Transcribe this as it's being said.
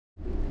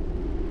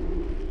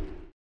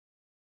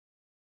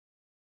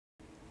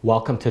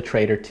Welcome to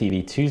Trader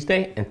TV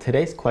Tuesday, and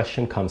today's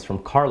question comes from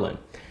Carlin.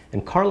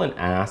 And Carlin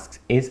asks,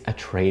 is a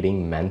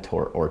trading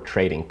mentor or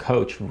trading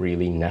coach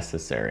really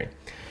necessary?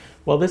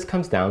 Well, this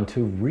comes down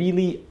to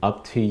really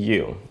up to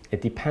you.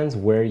 It depends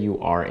where you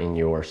are in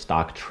your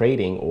stock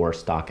trading or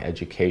stock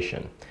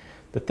education.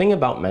 The thing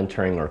about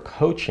mentoring or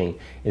coaching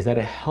is that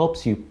it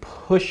helps you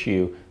push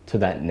you to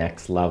that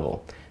next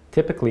level.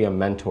 Typically, a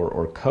mentor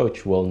or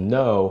coach will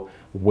know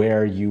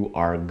where you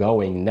are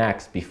going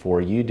next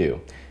before you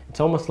do. It's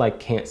almost like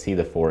can't see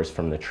the forest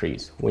from the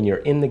trees. When you're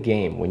in the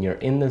game, when you're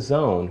in the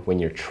zone, when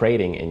you're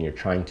trading and you're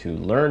trying to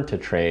learn to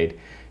trade,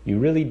 you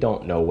really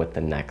don't know what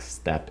the next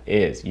step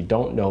is. You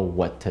don't know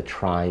what to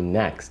try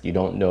next. You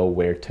don't know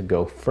where to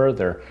go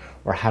further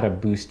or how to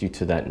boost you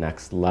to that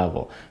next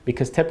level.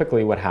 Because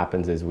typically what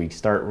happens is we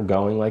start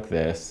going like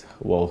this,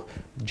 we'll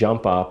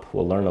jump up,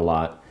 we'll learn a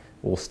lot.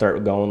 We'll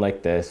start going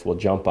like this, we'll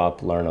jump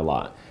up, learn a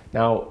lot.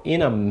 Now,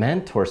 in a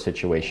mentor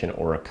situation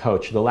or a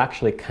coach, they'll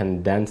actually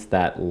condense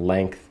that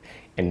length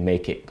and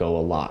make it go a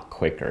lot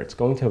quicker. It's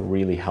going to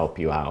really help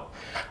you out.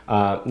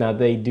 Now,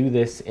 they do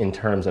this in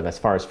terms of, as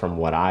far as from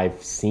what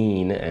I've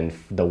seen and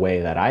the way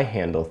that I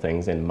handle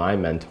things in my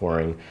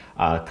mentoring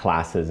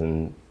classes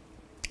and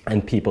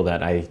people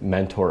that I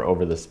mentor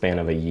over the span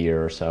of a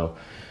year or so.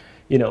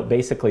 You know,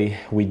 basically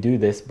we do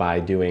this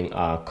by doing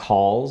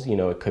calls. You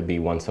know, it could be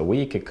once a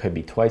week, it could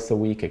be twice a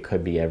week, it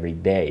could be every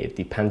day. It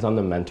depends on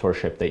the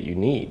mentorship that you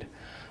need.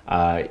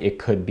 It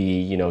could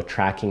be, you know,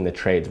 tracking the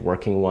trades,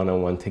 working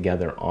one-on-one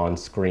together on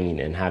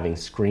screen and having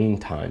screen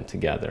time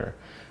together.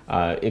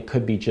 It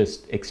could be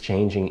just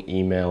exchanging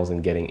emails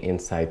and getting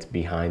insights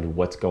behind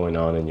what's going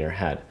on in your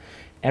head.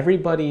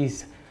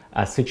 Everybody's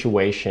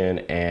situation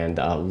and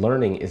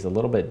learning is a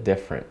little bit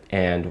different.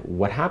 And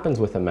what happens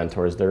with a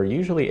mentor is they're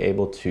usually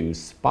able to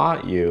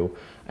spot you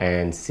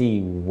and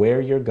see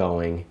where you're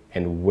going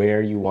and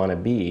where you want to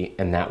be,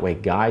 and that way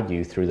guide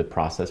you through the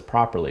process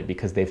properly,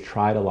 because they've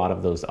tried a lot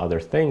of those other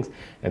things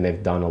and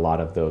they've done a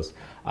lot of those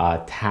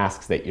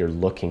tasks that you're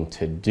looking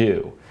to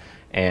do.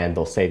 And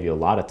they'll save you a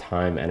lot of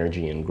time,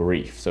 energy, and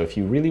grief. So if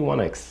you really want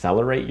to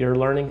accelerate your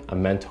learning, a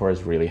mentor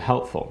is really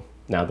helpful.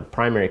 Now, the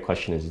primary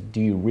question is, do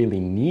you really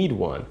need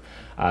one?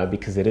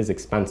 Because it is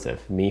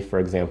expensive. Me, for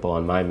example,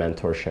 on my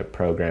mentorship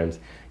programs,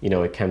 you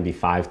know, it can be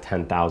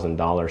 $5,000,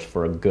 $10,000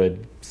 for a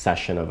good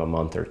session of a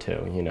month or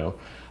two, you know.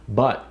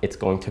 But it's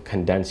going to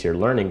condense your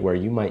learning where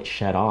you might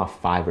shed off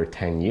 5 or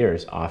 10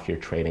 years off your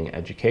trading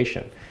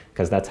education.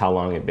 Because that's how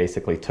long it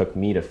basically took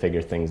me to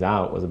figure things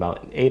out, was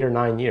about 8 or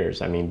 9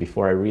 years. I mean,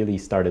 before I really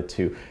started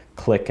to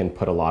click and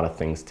put a lot of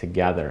things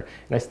together.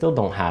 And I still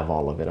don't have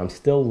all of it. I'm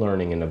still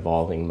learning and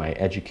evolving my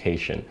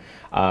education.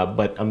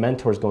 But a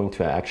mentor is going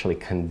to actually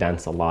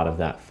condense a lot of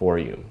that for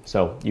you.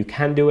 So you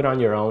can do it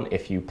on your own.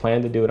 If you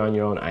plan to do it on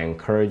your own, I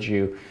encourage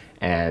you,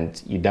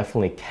 and you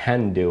definitely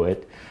can do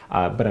it.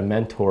 But a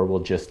mentor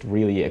will just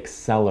really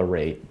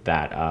accelerate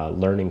that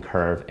learning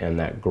curve and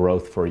that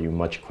growth for you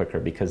much quicker,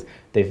 because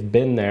they've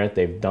been there,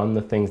 they've done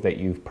the things that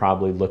you've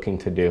probably looking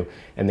to do,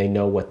 and they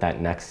know what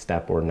that next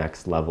step or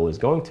next level is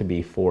going to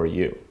be for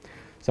you.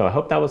 So I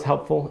hope that was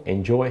helpful.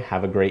 Enjoy.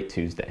 Have a great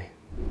Tuesday.